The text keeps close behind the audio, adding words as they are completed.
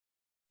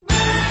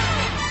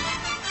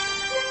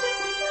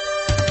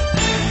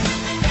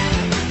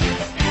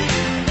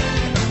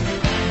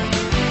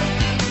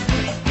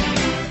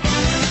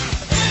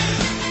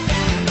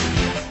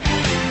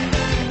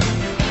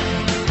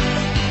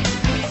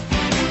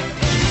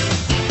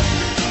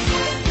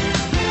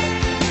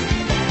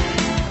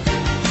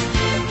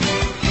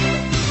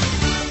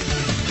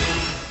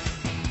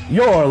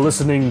You're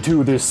listening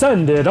to the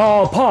Send It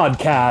All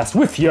podcast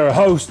with your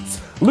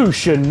hosts,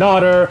 Lucian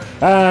Nodder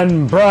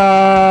and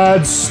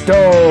Brad Stone.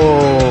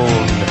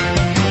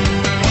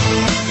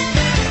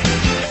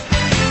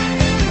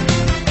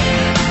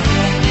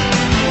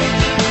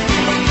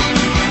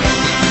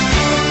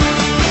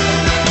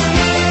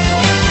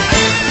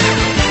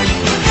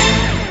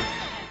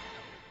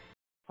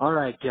 All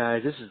right,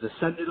 guys, this is the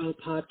Send It All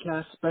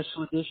podcast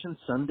special edition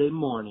Sunday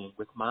morning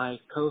with my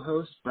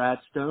co-host, Brad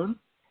Stone.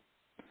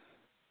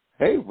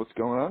 Hey, what's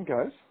going on,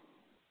 guys?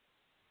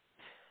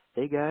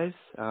 Hey, guys,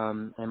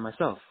 and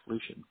myself,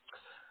 Lucian.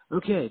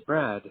 Okay,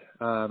 Brad,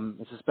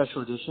 it's a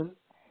special edition,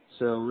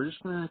 so we're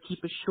just going to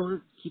keep it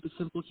short, keep it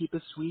simple, keep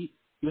it sweet.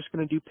 We're just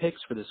going to do picks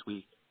for this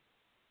week.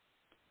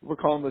 We're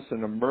calling this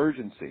an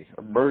emergency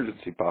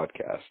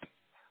podcast.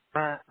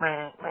 Been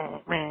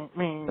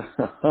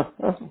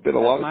a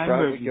lot of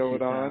traveling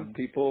going on.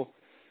 People,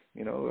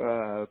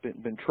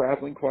 been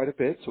traveling quite a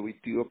bit, so we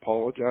do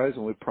apologize,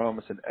 and we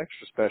promise an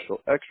extra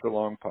special, extra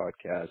long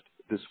podcast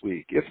this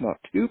week, if not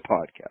 2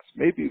 podcasts,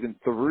 maybe even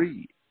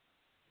 3.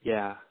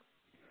 Yeah.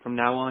 From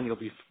now on, you'll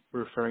be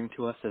referring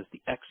to us as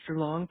the extra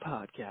long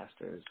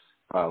podcasters.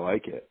 I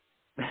like it.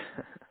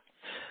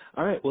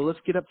 All right, well, let's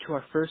get up to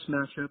our first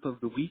matchup of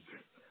the week.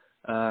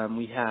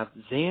 We have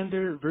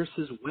Xander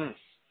versus Wes.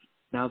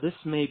 Now, this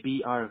may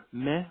be our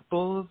meh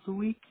bowl of the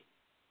week.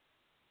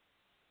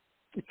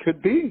 It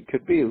could be.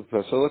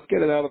 So let's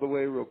get it out of the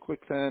way real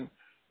quick then.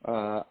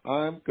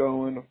 I'm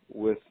going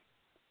with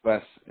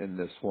Wes in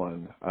this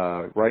one.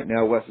 Right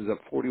now, Wes is up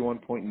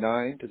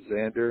 41.9 to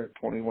Xander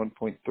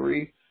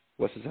 21.3.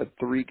 Wes has had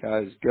 3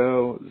 guys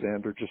go.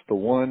 Xander just the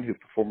one who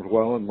performed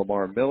well in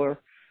Lamar Miller.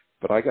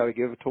 But I got to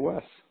give it to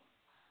Wes.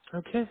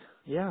 Okay,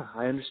 yeah,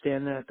 I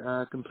understand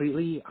that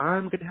completely.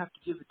 I'm going to have to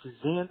give it to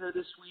Xander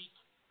this week.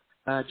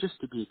 Just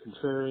to be a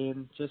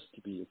contrarian, just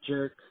to be a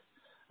jerk.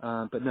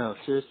 But no,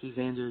 seriously,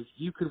 Xander,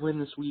 you could win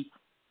this week.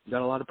 You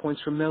got a lot of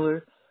points from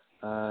Miller,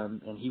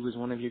 and he was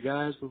one of your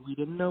guys, but we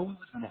didn't know what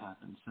was going to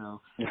happen.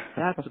 So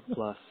that's a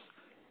plus.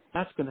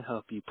 That's going to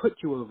help you,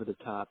 put you over the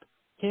top.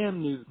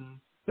 Cam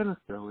Newton, going to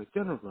throw it,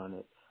 going to run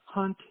it.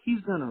 Hunt, he's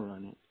going to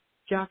run it.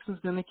 Jackson's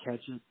going to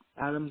catch it.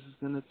 Adams is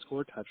going to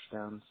score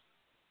touchdowns.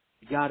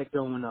 You got it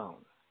going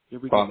on. Here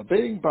we go. Bada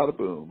bing, bada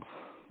boom.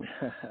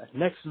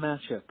 Next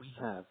matchup, we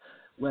have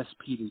Wes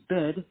Petey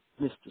Bed,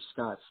 Mr.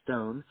 Scott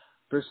Stone,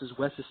 versus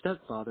Wes's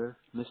stepfather,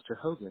 Mr.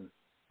 Hogan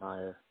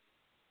Meyer.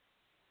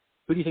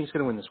 Who do you think is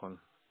going to win this one?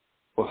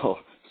 Well,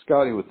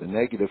 Scotty with the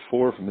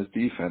 -4 from his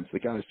defense, the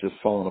guy's just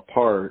falling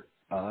apart.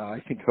 I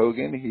think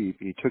Hogan,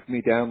 he took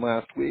me down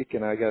last week,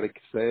 and I got to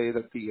say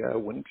that the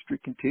winning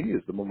streak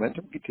continues. The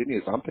momentum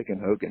continues. I'm picking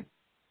Hogan.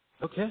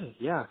 Okay,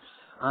 yeah.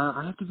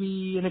 I have to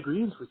be in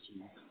agreement with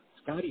you.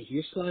 Scotty,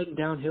 you're sliding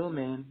downhill,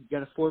 man. You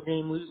got a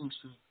 4-game losing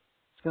streak.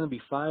 It's going to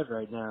be 5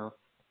 right now.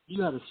 You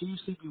got to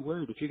seriously be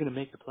worried if you're going to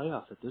make the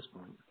playoffs at this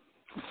point.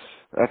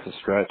 That's a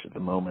stretch at the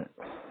moment.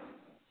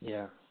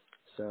 Yeah.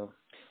 So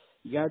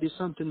you got to do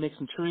something, make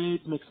some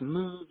trades, make some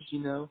moves,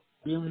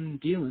 wheeling and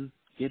dealing,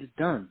 get it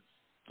done.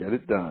 Get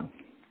it done.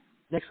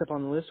 Next up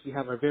on the list, we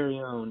have our very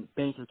own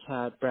banker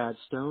cat Brad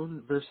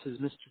Stone versus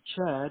Mr.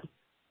 Chad,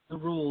 the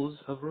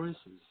Rolls of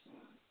Royces.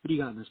 What do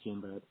you got in this game,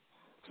 Brad?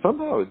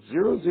 Somehow it's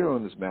 0-0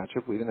 in this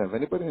matchup. We didn't have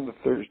anybody in the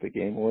Thursday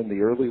game or in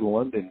the early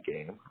London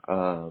game.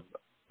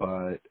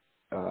 But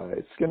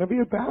it's going to be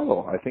a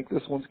battle. I think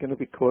this one's going to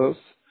be close.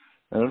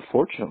 And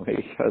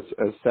unfortunately, as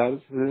sad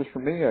as it is for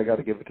me, I got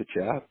to give it to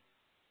Chad.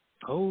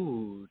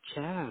 Oh,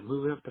 Chad,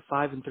 moving up to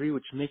 5-3,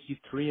 which make you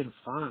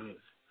 3-5.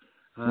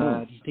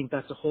 Do you think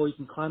that's a hole you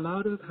can climb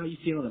out of? How are you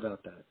feeling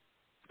about that?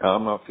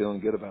 I'm not feeling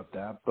good about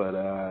that, but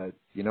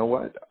you know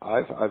what?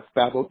 I've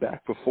battled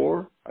back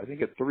before. I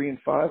think at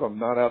 3-5, I'm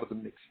not out of the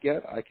mix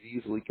yet. I could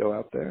easily go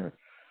out there,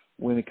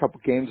 win a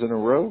couple games in a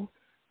row.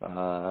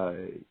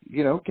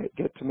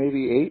 Get to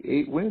maybe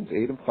 8 wins,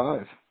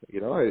 8-5.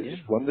 I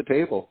just won the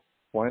table.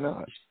 Why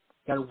not?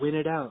 You got to win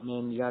it out,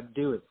 man. You got to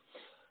do it.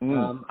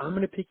 I'm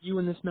going to pick you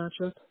in this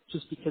matchup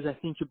just because I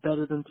think you're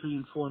better than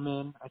 3-4,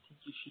 man. I think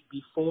you should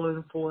be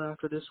 4-4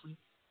 after this week.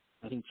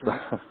 I think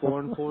Chad's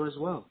 4-4 as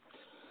well.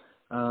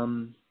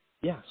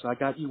 So I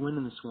got you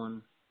winning this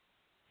one,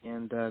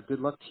 and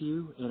good luck to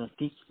you, and I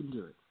think you can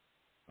do it.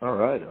 All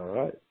right.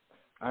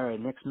 All right,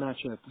 next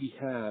matchup, we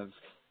have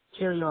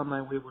Carry On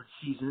My Wayward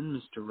Season,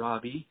 Mr.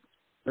 Robbie,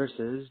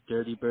 versus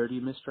Dirty Birdie,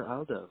 Mr.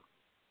 Aldo.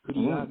 Who do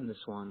you got in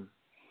this one?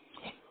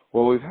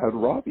 Well, we've had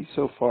Robbie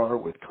so far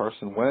with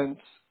Carson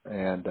Wentz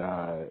and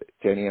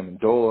Danny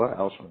Amendola,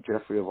 Alshon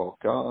Jeffrey have all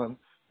gone.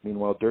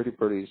 Meanwhile, Dirty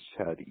Birdie's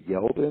had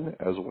Yeldon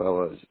as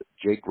well as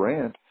Jake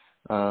Grant.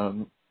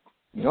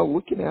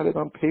 Looking at it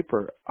on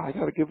paper, I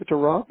got to give it to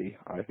Robbie.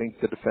 I think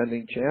the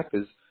defending champ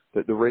is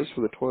that the race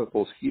for the toilet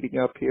bowl is heating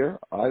up here.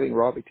 I think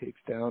Robbie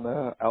takes down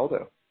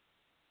Aldo.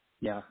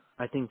 Yeah,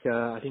 I think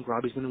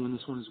Robbie's going to win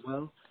this one as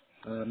well.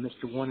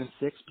 Mr. 1-6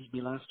 beat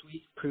me last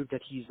week, proved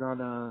that he's on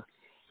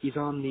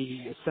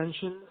the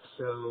ascension.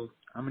 So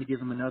I'm going to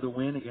give him another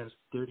win against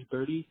Dirty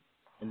Birdie,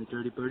 and the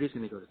Dirty Birdie's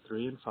going to go to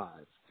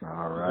 3-5.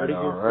 All right, Heard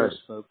it here first,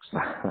 folks.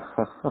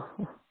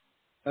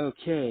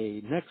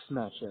 Okay, next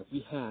matchup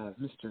we have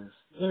Mr.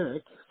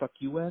 Eric, fuck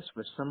US,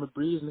 versus Summer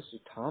Breeze, Mr.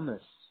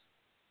 Thomas.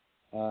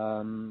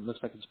 Looks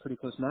like it's a pretty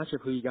close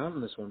matchup. Who you got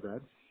on this one,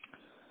 Brad?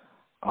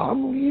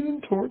 I'm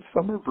leaning towards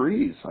Summer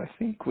Breeze. I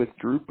think with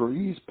Drew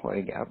Brees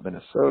playing at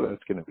Minnesota,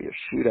 it's going to be a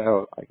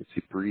shootout. I could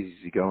see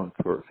Breezy going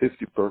for a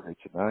 50 burger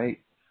tonight.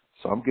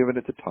 So I'm giving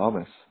it to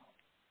Thomas.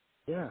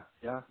 Yeah,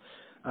 yeah.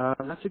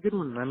 That's a good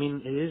one. I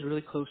mean, it is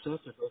really close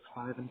up. They're both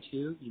 5-2.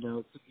 You know,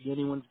 it could be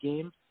anyone's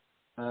game.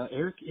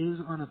 Eric is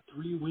on a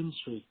 3-win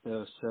streak,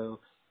 though, so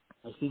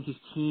I think his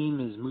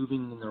team is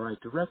moving in the right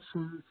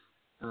direction.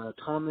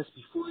 Thomas,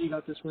 before he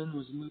got this win,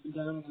 was moving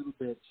down a little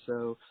bit,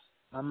 so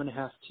I'm going to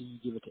have to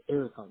give it to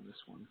Eric on this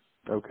one.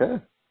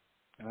 Okay.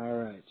 All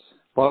right.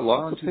 Well,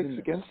 lots On of to the picks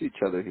next. against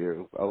each other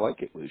here. I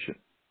like it, Lucian.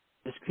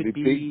 This Be could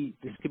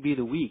big. be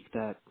the week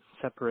that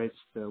separates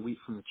the wheat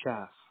from the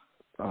chaff.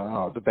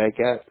 The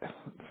baguette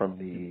from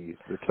the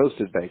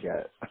toasted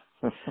baguette.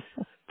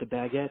 The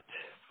baguette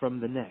from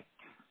the neck.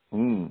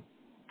 mm.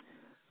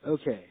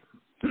 Okay.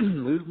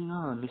 Moving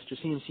on, Mr.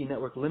 CNC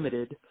Network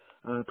Limited,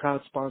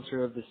 proud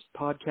sponsor of this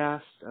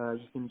podcast.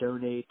 You can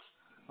donate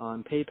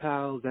on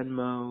PayPal,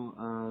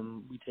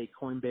 Venmo. We take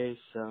Coinbase.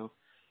 So if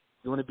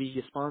you want to be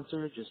a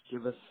sponsor, just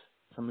give us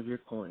some of your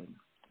coin.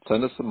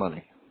 Send us some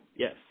money.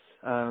 Yes.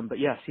 But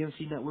yeah,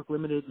 CNC Network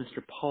Limited,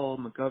 Mr. Paul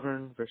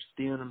McGovern versus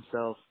Theon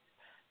himself,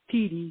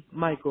 Petey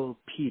Michael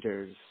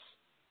Peters.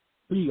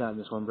 Who you got in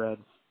this one, Brad?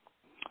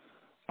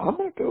 I'm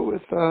gonna go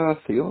with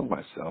Thielen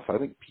myself. I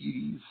think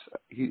he's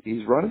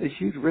running a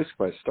huge risk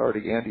by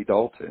starting Andy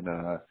Dalton.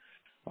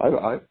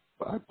 I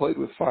played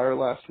with fire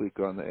last week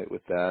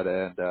with that,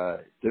 and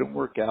it didn't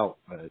work out.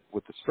 But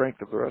with the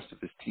strength of the rest of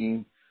his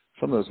team,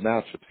 some of those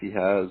matchups he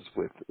has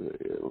with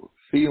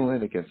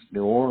Thielen against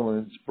New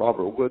Orleans,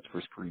 Robert Woods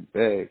versus Green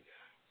Bay,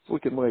 it's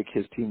looking like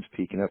his team's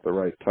peaking at the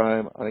right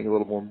time. I think a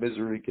little more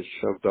misery gets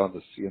shoved on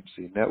the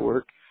CMC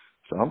network,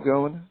 so I'm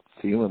going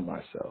Thielen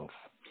myself.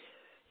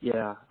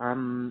 Yeah,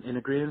 I'm in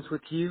agreement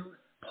with you.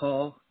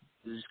 Paul,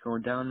 you're just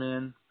going down,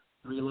 man.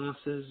 3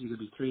 losses. You're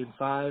going to be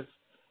 3-5.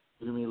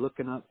 You're going to be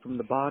looking up from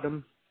the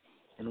bottom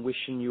and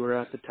wishing you were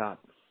at the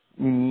top.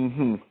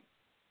 Mm-hmm.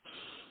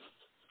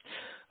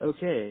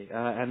 Okay,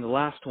 and the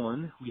last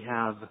one, we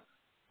have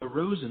the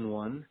Rosen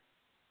one,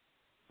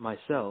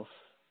 myself,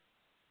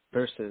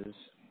 versus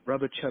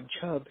Rubba Chub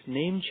Chub,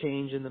 name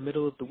change in the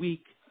middle of the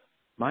week,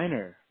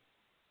 Minor.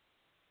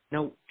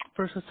 Now,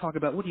 first let's talk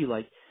about, what do you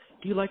like?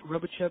 Do you like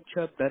Rubba Chub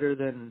Chub better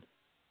than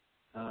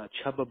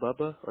Chubba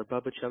Bubba, or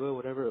Bubba Chubba,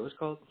 whatever it was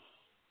called?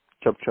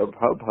 Chub Chub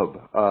Hub Hub.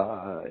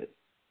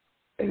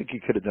 I think he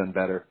could have done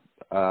better.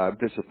 I'm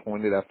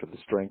disappointed after the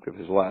strength of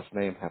his last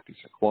name, Happy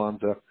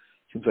Saquanza.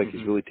 Seems like he's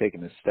Mm-hmm. really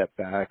taken a step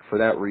back. For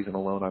that reason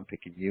alone, I'm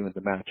picking you in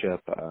the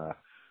matchup.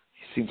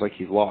 He seems like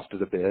he's lost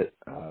it a bit.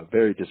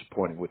 Very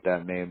disappointing with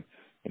that name.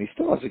 And he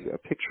still has a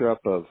picture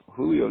up of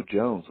Julio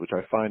Jones, which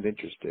I find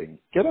interesting.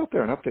 Get out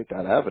there and update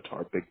that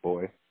avatar, big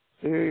boy.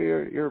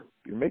 You're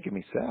making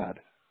me sad.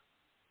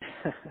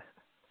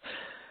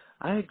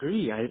 I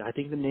agree. I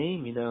think the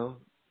name,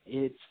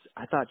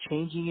 I thought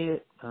changing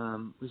it,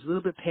 was a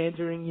little bit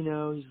pandering,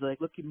 He's like,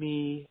 look at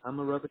me, I'm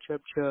a Rubber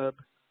Chub Chub.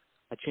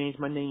 I changed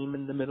my name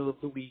in the middle of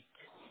the week.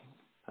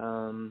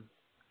 I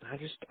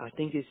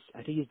think he's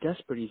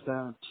desperate. He's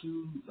got a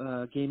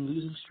 2 game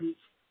losing streak,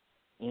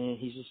 and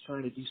he's just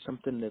trying to do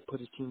something to put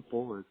his team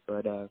forward.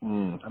 But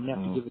I'm gonna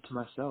have to give it to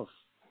myself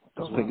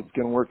as Don't think well. it's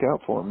going to work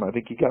out for him. I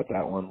think you got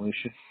that one,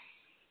 Lucian.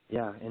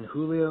 Yeah, and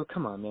Julio,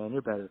 come on, man,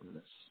 you're better than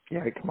this.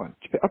 Yeah, come on,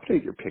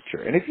 update your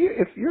picture. And if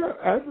you're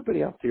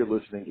everybody out there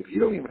listening, if you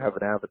don't even have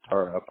an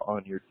avatar up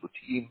on your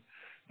team,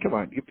 come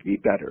on, you be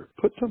better.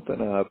 Put something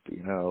up,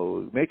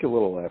 make a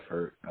little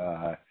effort.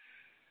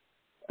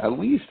 At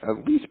least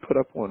put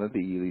up one of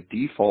the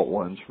default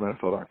ones from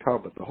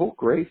NFL.com. But the whole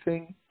gray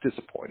thing,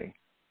 disappointing.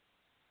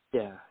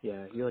 Yeah,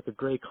 you're like a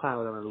gray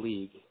cloud on a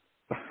league.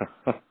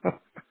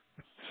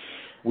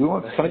 We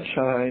want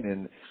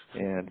sunshine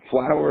and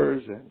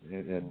flowers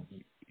and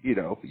you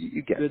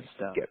get Good me.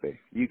 stuff.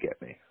 You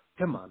get me.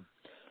 Come on.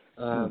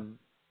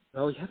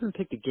 Well, we haven't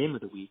picked a game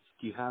of the week.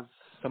 Do you have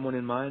someone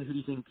in mind? Who do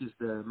you think is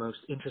the most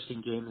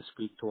interesting game this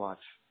week to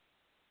watch?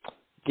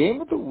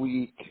 Game of the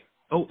week.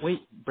 Oh,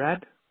 wait,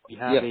 Brad, we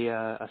have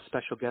Yes. a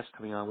special guest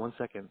coming on. 1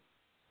 second.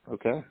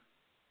 Okay.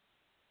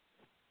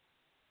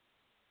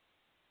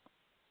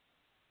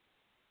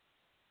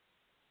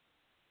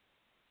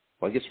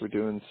 Well, I guess we're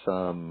doing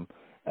some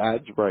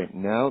ads right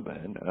now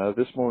then.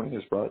 This morning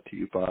is brought to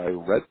you by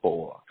Red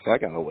Bull. So I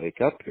got to wake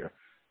up here.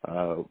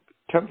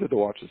 Tempted to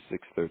watch a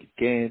 6:30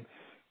 game.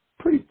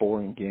 Pretty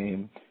boring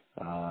game.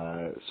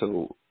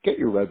 So get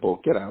your Red Bull,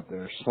 get out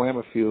there, slam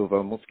a few of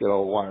them. Let's get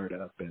all wired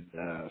up and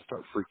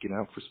start freaking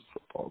out for some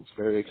football. It's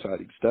very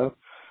exciting stuff.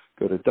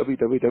 Go to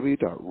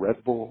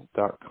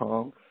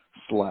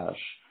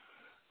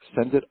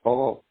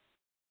www.redbull.com/senditall.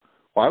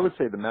 Well, I would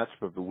say the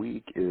matchup of the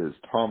week is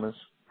Thomas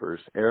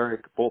versus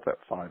Eric, both at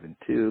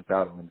 5-2,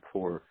 battling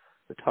for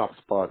the top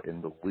spot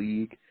in the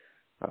league.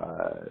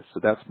 So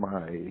that's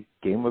my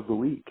game of the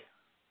week.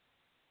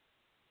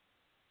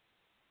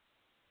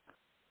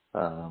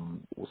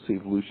 We'll see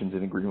if Lucian's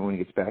in agreement when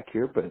he gets back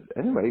here. But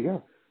anyway, yeah,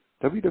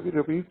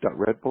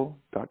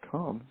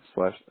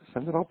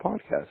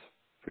 www.redbull.com/senditallpodcast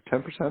for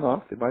 10%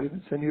 off. They might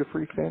even send you a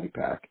free fanny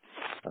pack,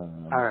 All so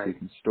you right.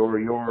 can store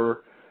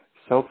your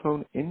cell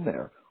phone in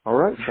there. All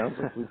right, sounds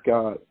like we've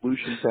got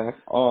Lucian back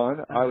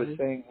on. All I was right.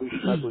 saying,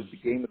 Lucian, I believe the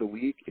game of the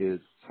week is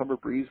Summer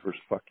Breeze versus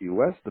Fuck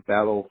US, the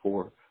battle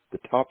for the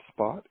top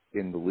spot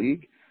in the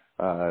league.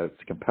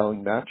 It's a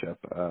compelling matchup.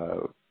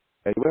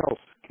 Anyway, I'll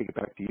kick it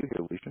back to you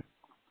here, Lucian.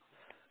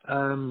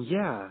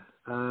 Yeah.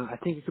 I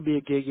think it could be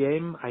a good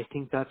game. I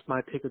think that's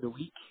my pick of the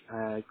week.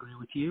 I agree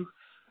with you.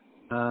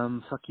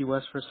 Fuck you,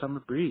 West for Summer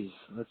Breeze.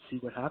 Let's see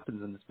what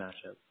happens in this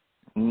matchup.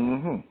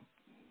 Mm-hmm.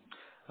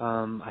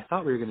 I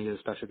thought we were going to get a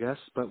special guest,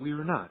 but we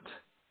were not.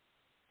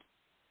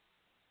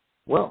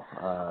 Well,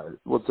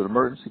 what's an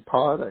emergency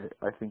pod?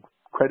 I think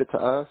credit to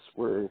us.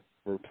 We're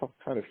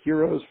kind of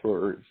heroes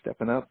for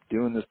stepping up,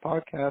 doing this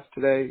podcast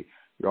today.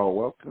 You're all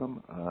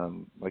welcome.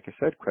 Like I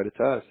said, credit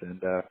to us, and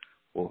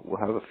we'll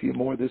have a few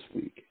more this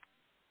week.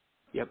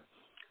 Yep.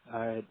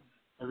 All right.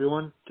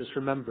 Everyone, just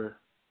remember,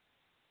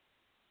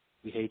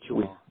 we hate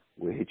you all.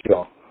 We hate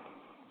y'all.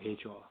 We hate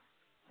you all.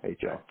 Hate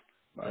All y'all.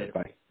 right. Later.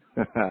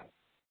 Bye. Bye.